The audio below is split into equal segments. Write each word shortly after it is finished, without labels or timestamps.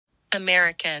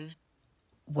American.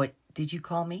 What did you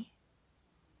call me?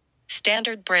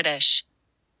 Standard British.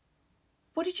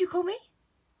 What did you call me?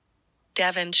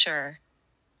 Devonshire.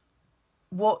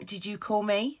 What did you call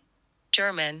me?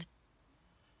 German.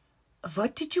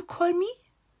 What did you call me?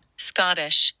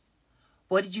 Scottish.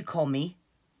 What did you call me?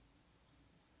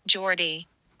 Geordie.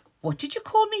 What did you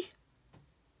call me?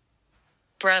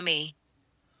 Brummie.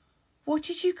 What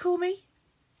did you call me?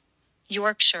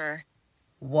 Yorkshire.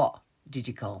 What did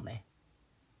you call me?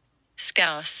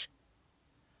 Scouse.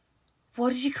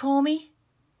 What did you call me?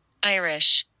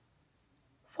 Irish.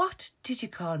 What did you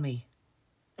call me?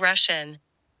 Russian.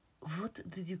 What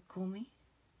did you call me?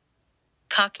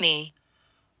 Cockney.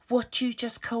 What you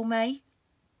just call me?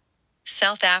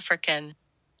 South African.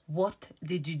 What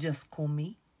did you just call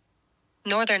me?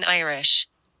 Northern Irish.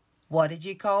 What did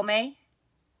you call me?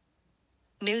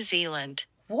 New Zealand.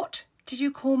 What did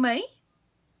you call me?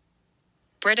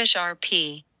 British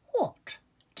RP. What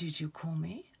did you call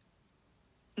me?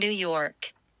 New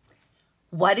York.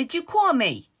 What did you call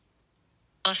me?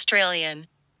 Australian.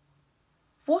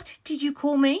 What did you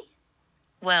call me?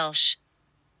 Welsh.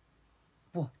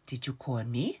 What did you call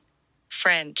me?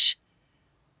 French.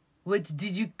 What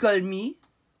did you call me?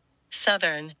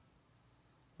 Southern.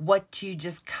 What you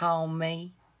just call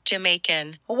me?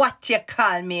 Jamaican. What you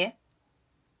call me?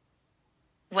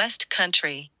 West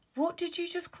Country. What did you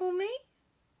just call me?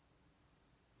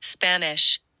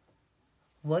 Spanish.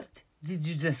 What did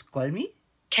you just call me?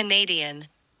 Canadian.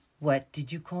 What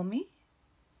did you call me?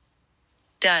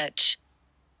 Dutch.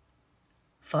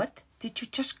 What did you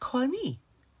just call me?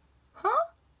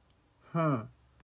 Huh?